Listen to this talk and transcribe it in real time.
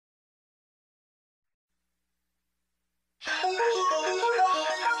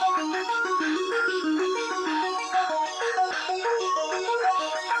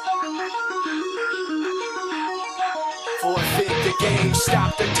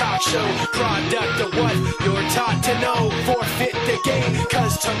stop the talk show. Product of what you're taught to know. Forfeit the game,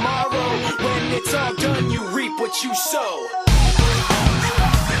 cause tomorrow, when it's all done, you reap what you sow.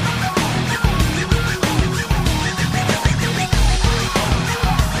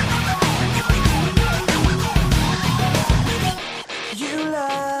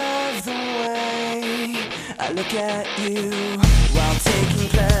 I look at you while taking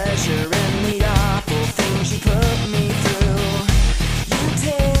pleasure in the awful things you put me through. You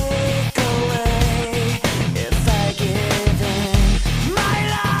take away if I give in. My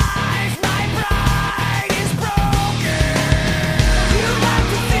life, my pride is broken. You like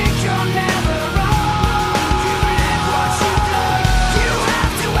to think you're never wrong. You live what you learn. You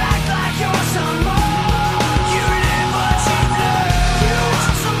have to act like you're someone. You live what you learn. You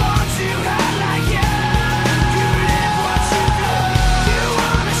want someone to act like you.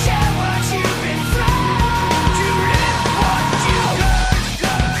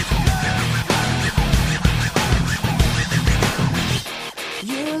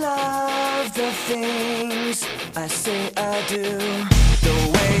 You love the things I say I do.